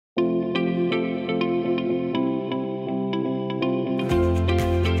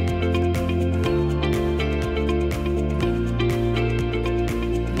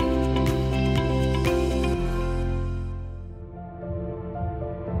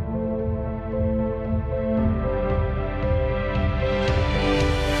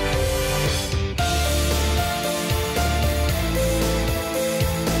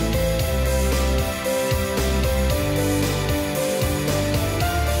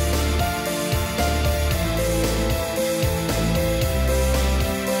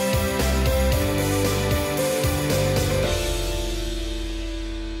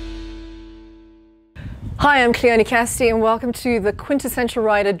Hi, I'm Cleone Cassidy and welcome to the Quintessential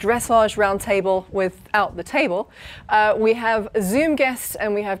Rider Dressage Roundtable without the table. We have Zoom guests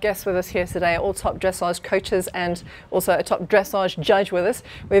and we have guests with us here today, all top dressage coaches and also a top dressage judge with us.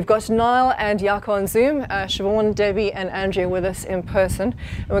 We've got Niall and Jaco on Zoom, Siobhan, Debbie and Andrea with us in person.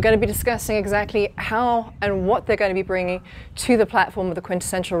 And we're going to be discussing exactly how and what they're going to be bringing to the platform of the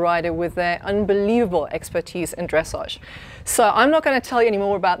Quintessential Rider with their unbelievable expertise in dressage. So I'm not going to tell you any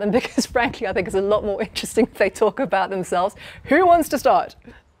more about them because frankly I think it's a lot more interesting if they talk about themselves. Who wants to start?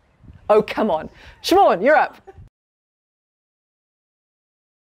 Oh, come on. Siobhan, you're up.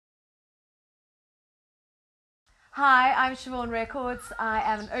 Hi, I'm Siobhan Records. I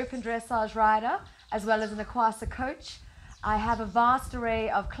am an open dressage rider as well as an equestrian coach. I have a vast array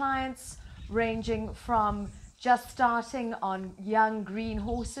of clients ranging from just starting on young green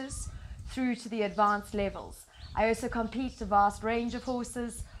horses through to the advanced levels. I also compete a vast range of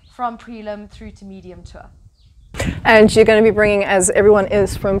horses from prelim through to medium tour. And you're going to be bringing, as everyone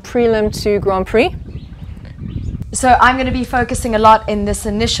is, from prelim to Grand Prix? So I'm going to be focusing a lot in this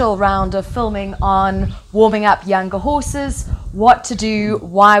initial round of filming on warming up younger horses, what to do,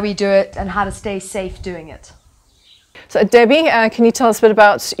 why we do it, and how to stay safe doing it. So Debbie, can you tell us a bit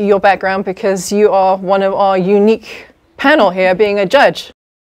about your background, because you are one of our unique panel here being a judge?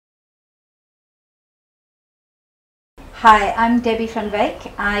 Hi, I'm Debbie van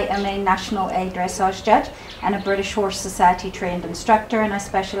Wyk. I am a National A Dressage judge and a British Horse Society trained instructor, and I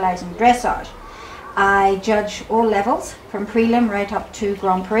specialise in dressage. I judge all levels from prelim right up to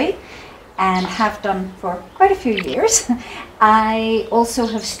Grand Prix and have done for quite a few years. I also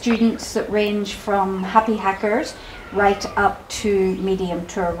have students that range from happy hackers right up to medium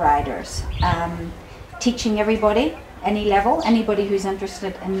tour riders. Teaching everybody, any level, anybody who's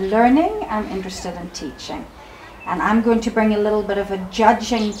interested in learning, I'm interested in teaching. And I'm going to bring a little bit of a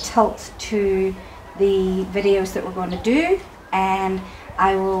judging tilt to the videos that we're going to do, and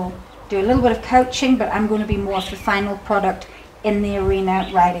I will do a little bit of coaching, but I'm going to be more of the final product in the arena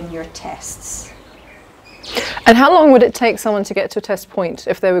riding your tests. And how long would it take someone to get to a test point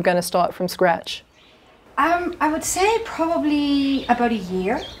if they were going to start from scratch? I would say probably about a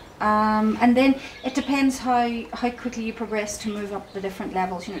year. And then it depends how quickly you progress to move up the different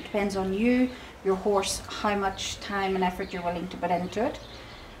levels. You know, it depends on you, your horse, how much time and effort you're willing to put into it,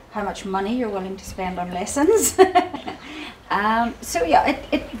 how much money you're willing to spend on lessons. So yeah,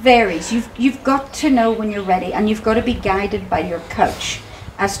 it varies. You've got to know when you're ready, and you've got to be guided by your coach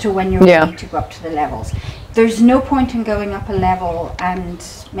as to when you're ready to go up to the levels. There's no point in going up a level and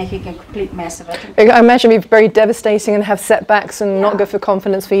making a complete mess of it. I imagine it'd be very devastating and have setbacks and not good for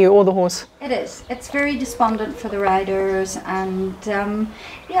confidence for you or the horse. It is. It's very despondent for the riders, and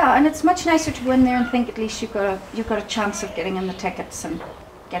yeah, and it's much nicer to go in there and think at least you've got a chance of getting in the tickets and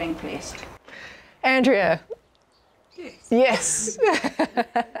getting placed. Andrea. Yes.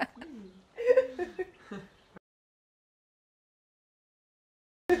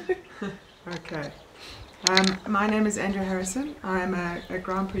 Okay. My name is Andrea Harrison. I'm a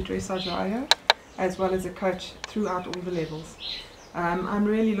Grand Prix dressage rider as well as a coach throughout all the levels. I'm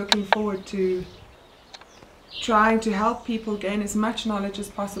really looking forward to trying to help people gain as much knowledge as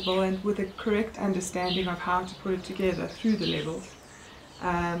possible and with a correct understanding of how to put it together through the levels.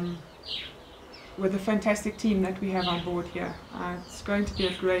 With a fantastic team that we have on board here. It's going to be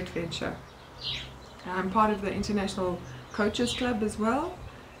a great venture. I'm part of the International Coaches Club as well.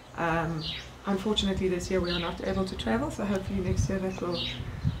 Unfortunately this year we are not able to travel, so hopefully next year that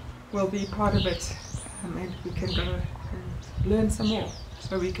will be part of it, and we can go and learn some more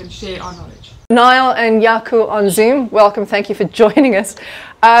so we can share our knowledge. Niall and Jaco on Zoom, welcome, thank you for joining us.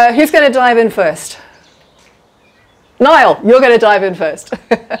 Who's going to dive in first? Niall, you're going to dive in first.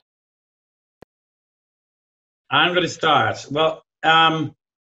 I'm going to start. Well,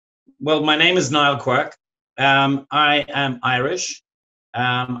 my name is Niall Quirk. I am Irish.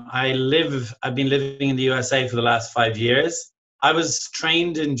 I've been living in the USA for the last 5 years. I was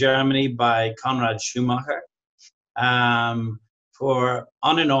trained in Germany by Konrad Schumacher for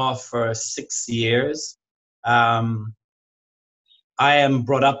on and off for 6 years. I am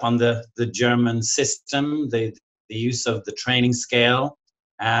brought up on the German system, the use of the training scale,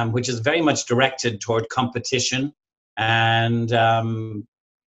 which is very much directed toward competition. And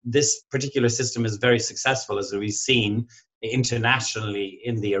this particular system is very successful, as we've seen internationally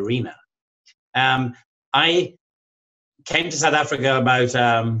in the arena. I came to South Africa about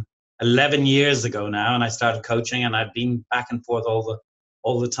 11 years ago now, and I started coaching, and I've been back and forth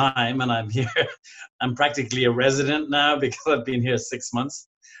all the time, and I'm here. I'm practically a resident now because I've been here 6 months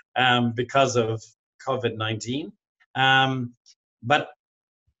because of COVID-19. But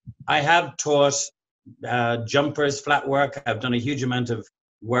I have taught jumpers, flat work. I've done a huge amount of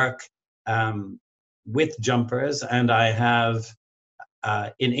work with jumpers, and I have,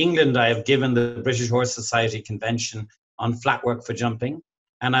 in England, I have given the British Horse Society convention on flat work for jumping,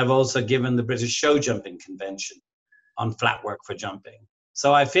 and I've also given the British Show Jumping Convention on flat work for jumping.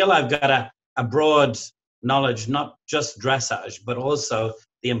 So I feel I've got a broad knowledge, not just dressage, but also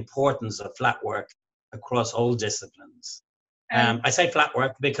the importance of flat work across all disciplines. I say flat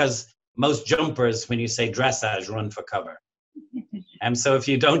work because most jumpers, when you say dressage, run for cover. And so if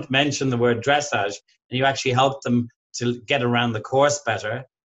you don't mention the word dressage and you actually help them to get around the course better,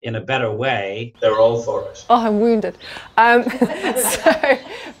 in a better way, they're all for it. Oh, I'm wounded.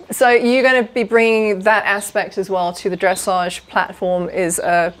 So you're going to be bringing that aspect as well to the dressage platform, is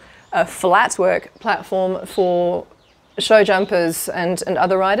a flat work platform for show jumpers and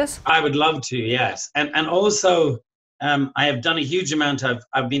other riders? I would love to, yes. And also, I have done a huge amount of,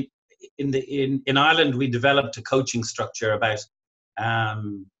 I've been, in Ireland, we developed a coaching structure about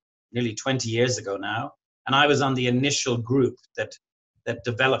nearly 20 years ago now. And I was on the initial group that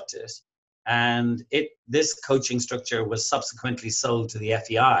developed it. And this coaching structure was subsequently sold to the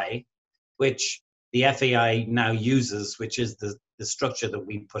FEI, which the FEI now uses, which is the structure that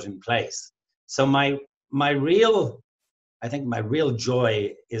we put in place. So my real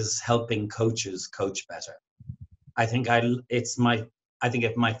joy is helping coaches coach better. I think it's my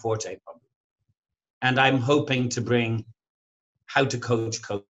forte probably. And I'm hoping to bring how to coach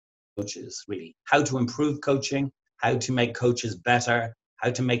coaches, really, how to improve coaching, how to make coaches better,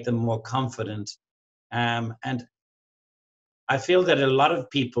 how to make them more confident. And I feel that a lot of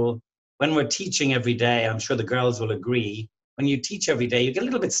people, when we're teaching every day, I'm sure the girls will agree, when you teach every day, you get a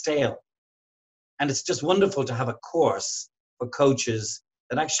little bit stale. And it's just wonderful to have a course for coaches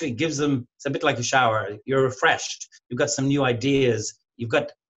that actually gives them, it's a bit like a shower. You're refreshed. You've got some new ideas. You've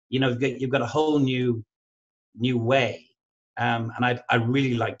got a whole new way. And I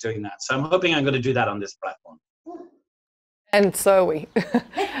really like doing that. So I'm hoping I'm going to do that on this platform. And so are we.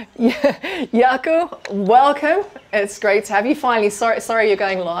 Jaco, welcome. It's great to have you finally. Sorry you're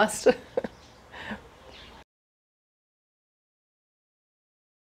going last.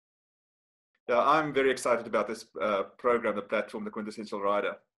 Yeah, I'm very excited about this program, the platform, the Quintessential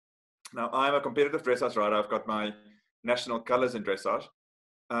Rider. Now, I'm a competitive dressage rider. I've got my national colors in dressage.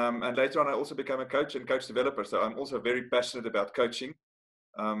 And later on, I also became a coach and coach developer. So I'm also very passionate about coaching.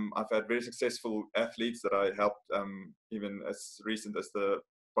 I've had very successful athletes that I helped, even as recent as the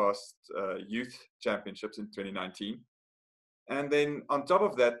past youth championships in 2019. And then on top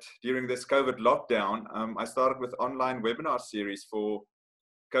of that, during this COVID lockdown, I started with online webinar series for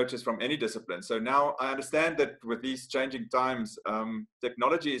coaches from any discipline. So now I understand that with these changing times,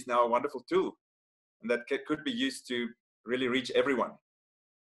 technology is now a wonderful tool, and that could be used to really reach everyone.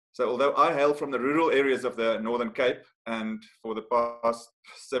 So although I hail from the rural areas of the Northern Cape, and for the past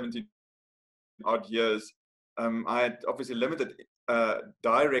 17 odd years, I had obviously limited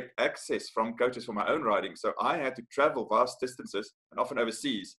direct access from coaches for my own riding. So I had to travel vast distances, and often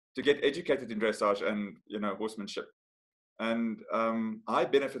overseas, to get educated in dressage and horsemanship. And I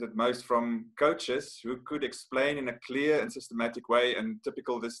benefited most from coaches who could explain in a clear and systematic way, and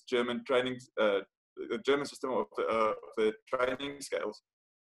typical this German training, the German system of the training scales.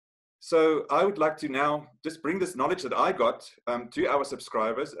 So I would like to now just bring this knowledge that I got to our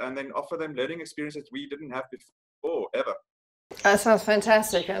subscribers, and then offer them learning experiences we didn't have before, ever. That sounds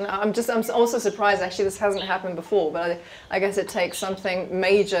fantastic, and I'm also surprised actually this hasn't happened before, but I guess it takes something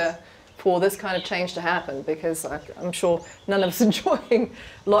major for this kind of change to happen, because I'm sure none of us enjoying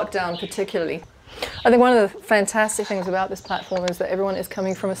lockdown particularly. I think one of the fantastic things about this platform is that everyone is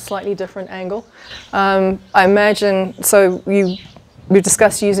coming from a slightly different angle. I imagine, so we've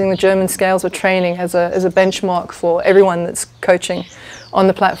discussed using the German scales of training as a benchmark for everyone that's coaching on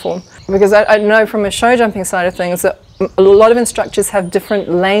the platform. Because I know from a show jumping side of things that a lot of instructors have different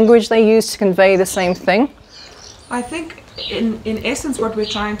language they use to convey the same thing. I think in essence what we're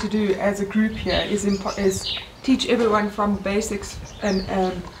trying to do as a group here is teach everyone from basics and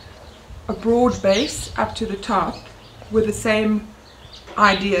a broad base up to the top with the same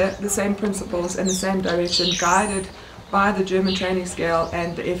idea, the same principles and the same direction, guided by the German training scale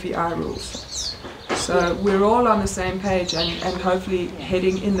and the FEI rules. So we're all on the same page and hopefully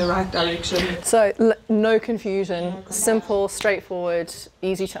heading in the right direction. So no confusion, simple, straightforward,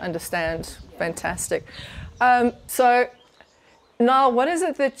 easy to understand, fantastic. So Niall, what is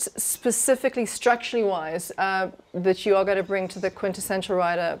it that specifically structurally wise that you are going to bring to the Quintessential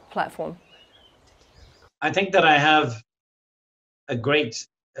Rider platform? I think that I have a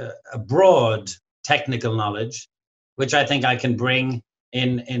broad technical knowledge, which I think I can bring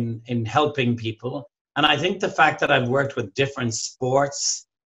in helping people. And I think the fact that I've worked with different sports,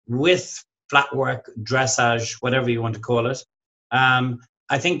 with flat work, dressage, whatever you want to call it,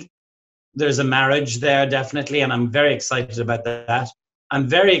 I think there's a marriage there, definitely, and I'm very excited about that. I'm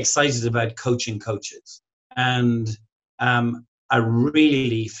very excited about coaching coaches. And I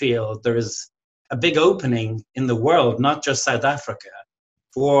really feel there is a big opening in the world, not just South Africa,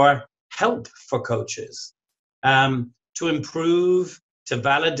 for help for coaches to improve, to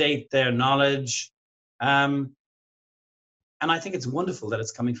validate their knowledge. And I think it's wonderful that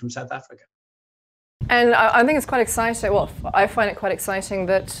it's coming from South Africa. And I think it's quite exciting. Well, I find it quite exciting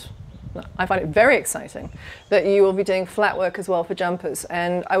that, I find it very exciting that you will be doing flat work as well for jumpers.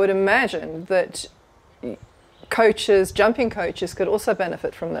 And I would imagine that coaches, jumping coaches, could also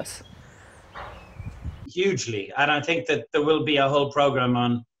benefit from this. Hugely. And I think that there will be a whole program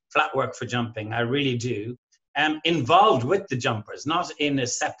on flat work for jumping. I really do. Involved with the jumpers, not in a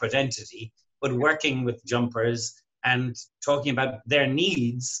separate entity, but working with jumpers and talking about their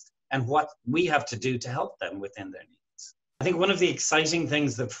needs and what we have to do to help them within their needs. I think one of the exciting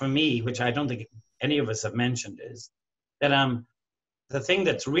things that for me, which I don't think any of us have mentioned, is that the thing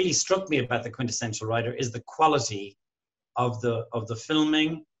that's really struck me about the Quintessential Rider is the quality of the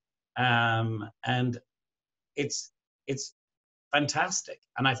filming, and it's fantastic.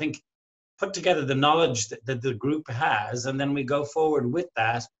 And I think put together the knowledge that the group has, and then we go forward with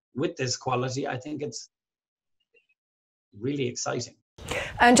that, with this quality, I think it's really exciting.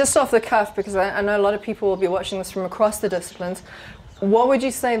 And just off the cuff, because I know a lot of people will be watching this from across the disciplines, what would you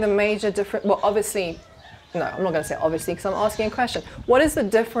say the major difference, well, obviously, no, I'm not going to say obviously because I'm asking a question. What is the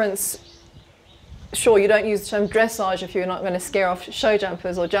difference? Sure, you don't use the term dressage if you're not going to scare off show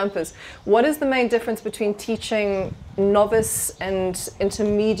jumpers or jumpers. What is the main difference between teaching novice and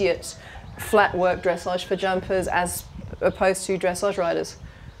intermediate flat work dressage for jumpers as opposed to dressage riders?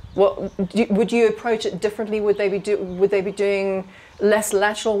 Would you approach it differently? Would they be doing less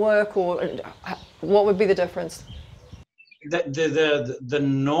lateral work, or what would be the difference? The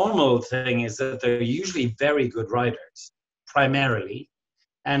normal thing is that they're usually very good riders, primarily,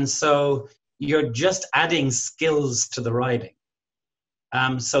 and so you're just adding skills to the riding.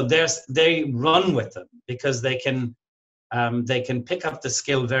 So they run with them because they can pick up the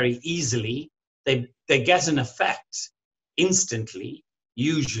skill very easily. They get an effect instantly,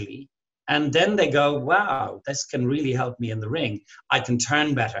 usually, and then they go, wow, this can really help me in the ring. I can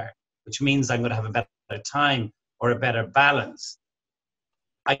turn better, which means I'm going to have a better time or a better balance.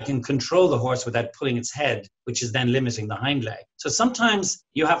 I can control the horse without pulling its head, which is then limiting the hind leg. So sometimes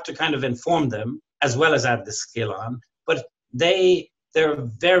you have to kind of inform them as well as add the skill on, but they're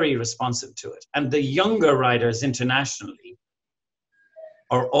very responsive to it. And the younger riders internationally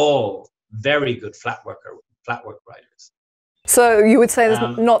are all very good flat work riders. So you would say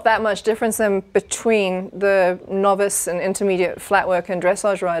there's not that much difference then between the novice and intermediate flat work and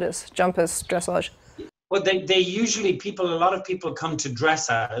dressage riders, jumpers, dressage? Well, they usually, a lot of people come to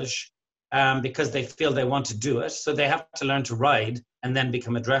dressage because they feel they want to do it. So they have to learn to ride and then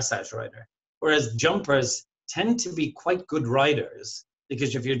become a dressage rider. Whereas jumpers tend to be quite good riders,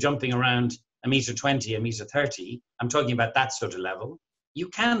 because if you're jumping around 1.20 m, 1.30 m, I'm talking about that sort of level, you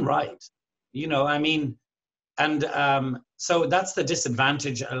can ride, you know, I mean, and so that's the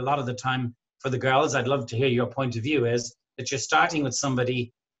disadvantage a lot of the time for the girls. I'd love to hear your point of view, is that you're starting with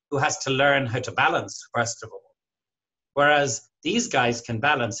somebody who has to learn how to balance, first of all. Whereas these guys can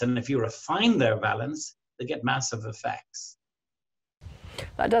balance, and if you refine their balance, they get massive effects.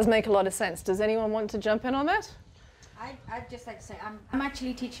 That does make a lot of sense. Does anyone want to jump in on that? I'd just like to say, I'm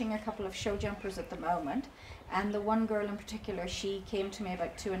actually teaching a couple of show jumpers at the moment, and the one girl in particular, she came to me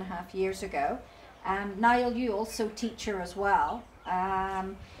about 2.5 years ago. Niall, you also teach her as well,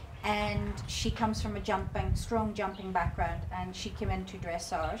 and she comes from a strong jumping background, and she came into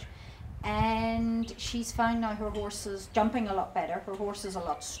dressage, and she's found now her horse is jumping a lot better, her horse is a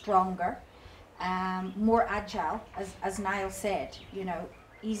lot stronger, more agile, as Niall said, you know,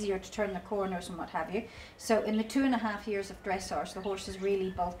 easier to turn the corners and what have you. So in the 2.5 years of dressage, the horse has really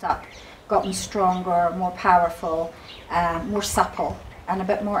built up, gotten stronger, more powerful, more supple, and a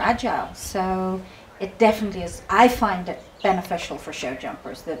bit more agile. So it definitely is, I find it beneficial for show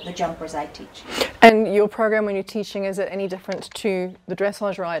jumpers, the jumpers I teach. And your program, when you're teaching, is it any different to the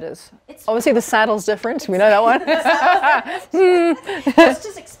dressage riders? Obviously the saddle's different, we know that one. Just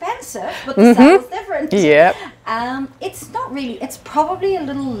as expensive, but the saddle's different. Yep. It's not really, it's probably a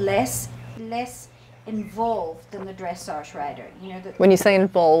little less involved than the dressage rider. You know, when you say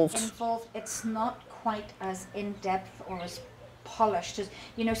involved, it's not quite as in-depth or as polished as,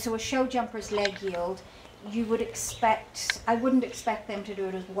 you know, so a show jumper's leg yield, you would expect, I wouldn't expect them to do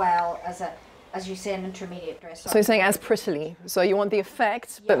it as well as a as you say, an intermediate dressage. So you're saying as prettily. So you want the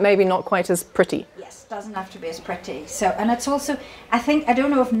effect, but maybe not quite as pretty. Yes, doesn't have to be as pretty. So, and it's also, I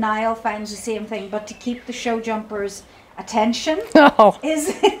don't know if Niall finds the same thing, but to keep the show jumpers' attention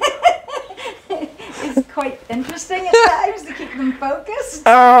is quite interesting at times, to keep them focused.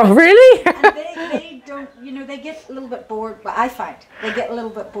 Oh, really? And they don't, they get a little bit bored, but I find they get a little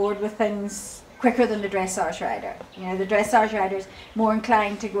bit bored with things quicker than the dressage rider. The dressage rider is more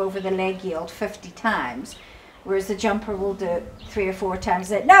inclined to go over the leg yield 50 times, whereas the jumper will do it 3 or 4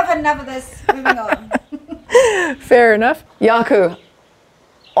 times. Enough of this, moving on. Fair enough. Jaco,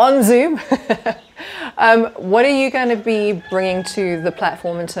 on Zoom, what are you going to be bringing to the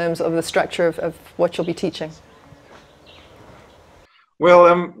platform in terms of the structure of what you'll be teaching?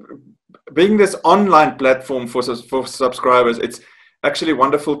 Well, being this online platform for subscribers, it's actually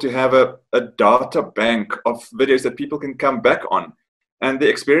wonderful to have a data bank of videos that people can come back on. And the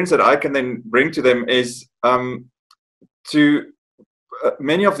experience that I can then bring to them is to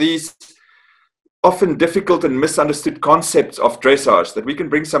many of these often difficult and misunderstood concepts of dressage, that we can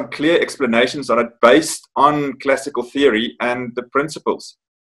bring some clear explanations on it based on classical theory and the principles,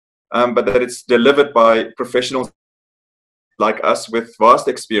 but that it's delivered by professionals like us with vast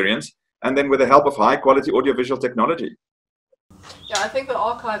experience, and then with the help of high quality audiovisual technology. Yeah, I think the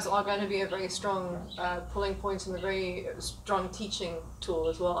archives are going to be a very strong pulling point and a very strong teaching tool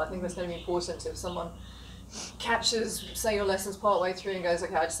as well. I think that's going to be important if someone catches, say, your lessons partway through and goes,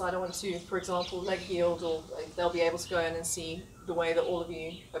 okay, I decide I want to, for example, leg yield, or they'll be able to go in and see the way that all of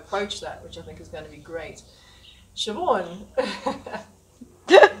you approach that, which I think is going to be great. Siobhan.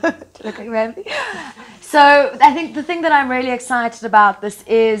 So I think the thing that I'm really excited about this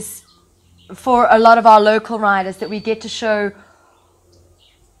is for a lot of our local riders that we get to show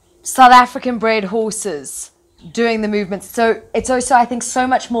South African bred horses doing the movements. So it's also, I think, so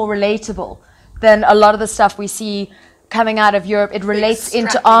much more relatable than a lot of the stuff we see coming out of Europe. It relates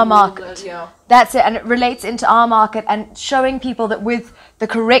into our market. Yeah. That's it, and it relates into our market, and showing people that with the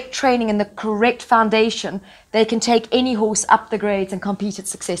correct training and the correct foundation, they can take any horse up the grades and compete it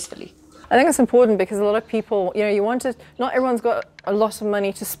successfully. I think it's important because a lot of people, not everyone's got a lot of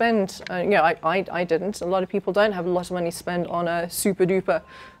money to spend. I didn't. A lot of people don't have a lot of money to spend on a super duper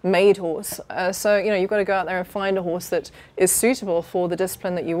made horse. So, you've got to go out there and find a horse that is suitable for the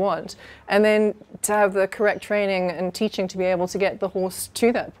discipline that you want. And then to have the correct training and teaching to be able to get the horse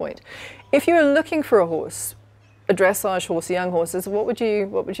to that point. If you were looking for a horse, a dressage horse, young horses, what would you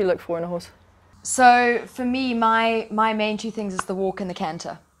look for in a horse? So for me, my main 2 things is the walk and the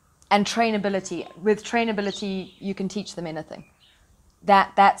canter. And trainability. With trainability, you can teach them anything.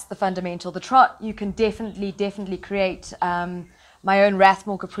 That's the fundamental. The trot, you can definitely create. My own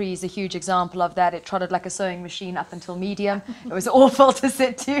Rathmore Capri is a huge example of that. It trotted like a sewing machine up until medium. It was awful to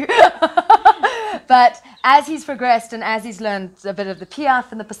sit to. But as he's progressed and as he's learned a bit of the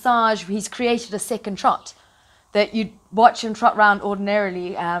piaffe and the passage, he's created a second trot that you'd watch him trot round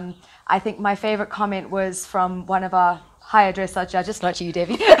ordinarily. I think my favorite comment was from one of our higher dressage judges, not you,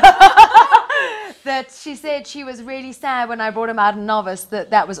 Debbie, that she said she was really sad when I brought him out in novice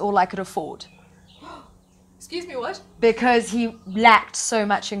that was all I could afford. Excuse me, what? Because he lacked so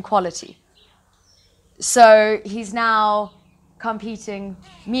much in quality. So he's now competing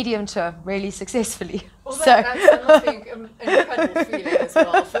medium term really successfully. Well, that must be an incredible feeling as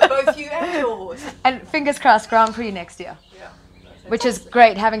well for both you and your horse. And fingers crossed, Grand Prix next year. Yeah. Which is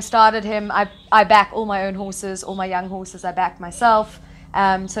great. Having started him, I back all my own horses, all my young horses I back myself.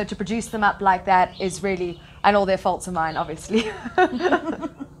 So to produce them up like that is really, and all their faults are mine, obviously.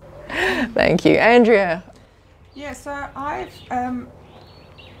 Thank you. Andrea. Yeah, so I've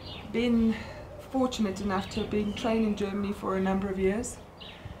been fortunate enough to have been trained in Germany for a number of years.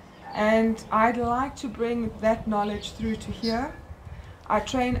 And I'd like to bring that knowledge through to here. I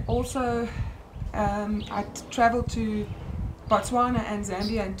train also, I travel to Botswana and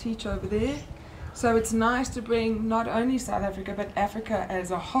Zambia and teach over there. So it's nice to bring not only South Africa but Africa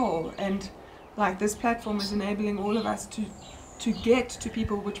as a whole, and like this platform is enabling all of us to get to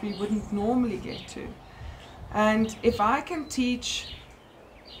people which we wouldn't normally get to. And if I can teach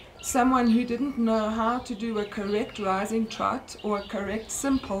someone who didn't know how to do a correct rising trot or a correct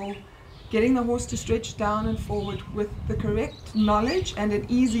simple, getting the horse to stretch down and forward with the correct knowledge and an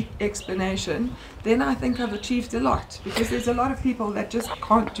easy explanation, then I think I've achieved a lot, because there's a lot of people that just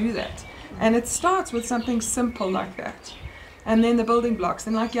can't do that. And it starts with something simple like that. And then the building blocks.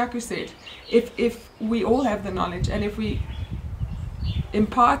 And like Jaco said, if we all have the knowledge and if we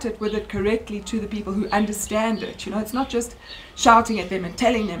impart it with it correctly to the people who understand it, it's not just shouting at them and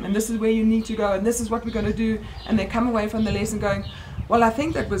telling them, and this is where you need to go and this is what we're going to do, and they come away from the lesson going, well, I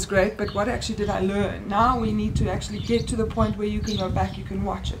think that was great, but what actually did I learn? Now we need to actually get to the point where you can go back, you can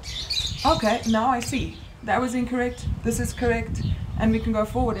watch it. Okay, now I see. That was incorrect, this is correct, and we can go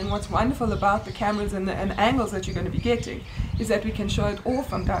forward. And what's wonderful about the cameras and the angles that you're going to be getting is that we can show it all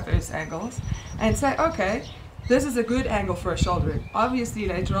from diverse angles and say, okay, this is a good angle for a shouldering. Obviously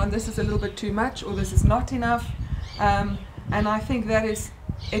later on this is a little bit too much, or this is not enough. And I think that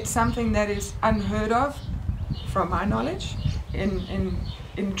it's something that is unheard of from my knowledge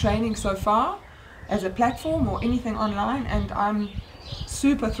in training so far as a platform or anything online, and I'm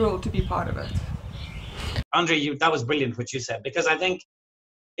super thrilled to be part of it. Andre, that was brilliant what you said, because I think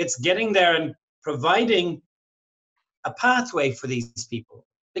it's getting there and providing a pathway for these people.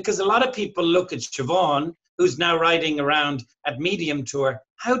 Because a lot of people look at Siobhan, who's now riding around at medium tour.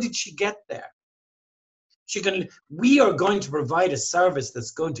 How did she get there? We are going to provide a service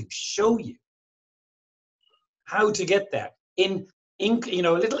that's going to show you how to get there in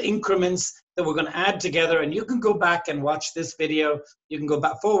little increments that we're going to add together, and you can go back and watch this video. You can go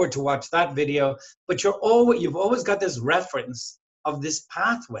back forward to watch that video, but you've always got this reference of this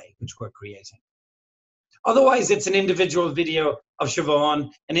pathway which we're creating. Otherwise, it's an individual video of Siobhan,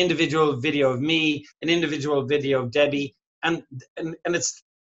 an individual video of me, an individual video of Debbie, and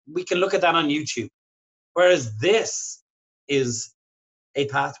we can look at that on YouTube. Whereas this is a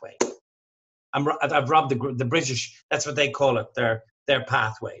pathway. I've robbed the British, that's what they call it, their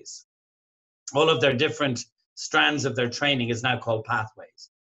pathways. All of their different strands of their training is now called pathways.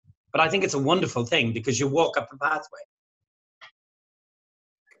 But I think it's a wonderful thing because you walk up a pathway.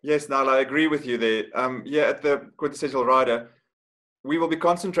 Yes, Niall, I agree with you there. At the Quintessential Rider, we will be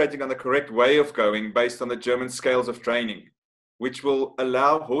concentrating on the correct way of going based on the German scales of training, which will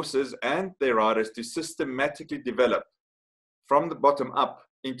allow horses and their riders to systematically develop from the bottom up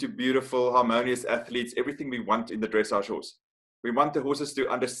into beautiful, harmonious athletes, everything we want in the dressage horse. We want the horses to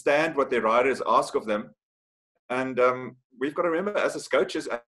understand what their riders ask of them. And we've got to remember, as the coaches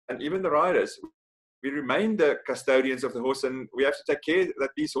and even the riders, we remain the custodians of the horse, and we have to take care that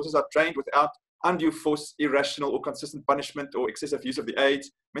these horses are trained without undue force, irrational or consistent punishment or excessive use of the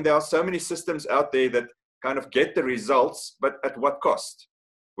aids. I mean, there are so many systems out there that kind of get the results, but at what cost?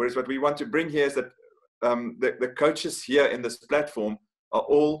 Whereas what we want to bring here is that the coaches here in this platform are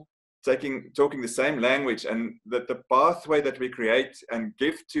all talking the same language, and that the pathway that we create and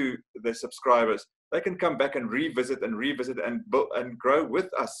give to the subscribers, they can come back and revisit and grow with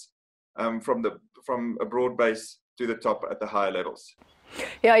us from a broad base to the top at the higher levels.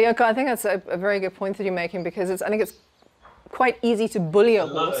 Yeah, Yoko, I think that's a very good point that you're making, because I think it's quite easy to bully a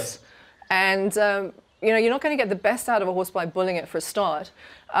horse, and you're not going to get the best out of a horse by bullying it for a start.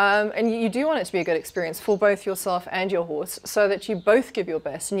 And you do want it to be a good experience for both yourself and your horse, so that you both give your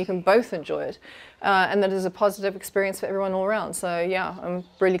best and you can both enjoy it, and that is a positive experience for everyone all around. So yeah, I'm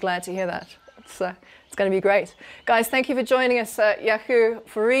really glad to hear that. It's going to be great. Guys, thank you for joining us, Jaco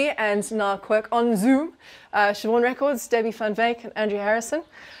Fourie and Niall Quirk on Zoom. Siobhan Records, Debbie van Wyk and Andrew Harrison,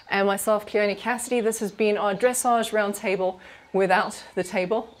 and myself, Cleone Cassidy. This has been our Dressage Roundtable without the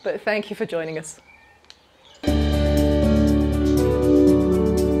table, but thank you for joining us.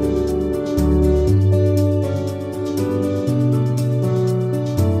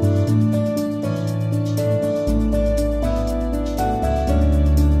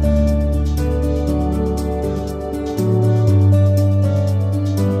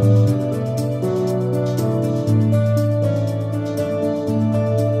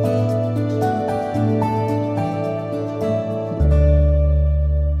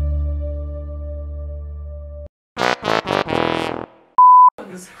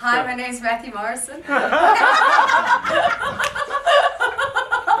 Hi, my name is Matthew Morrison. Sorry,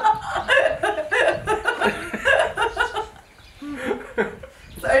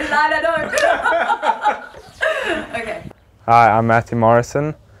 I don't. Okay. Hi, I'm Matthew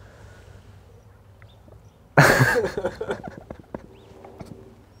Morrison.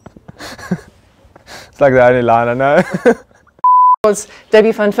 It's like the only line I know. Was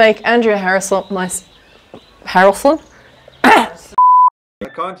Debbie van Wyk, Andrea Harrison, Harrelson. I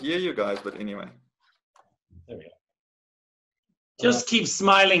can't hear you guys, but anyway. There we go. Just keep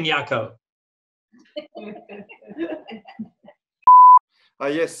smiling, Jaco.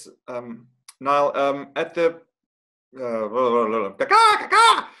 Yes, Niall, at the...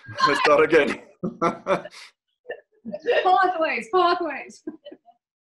 Let's start again. Pathways.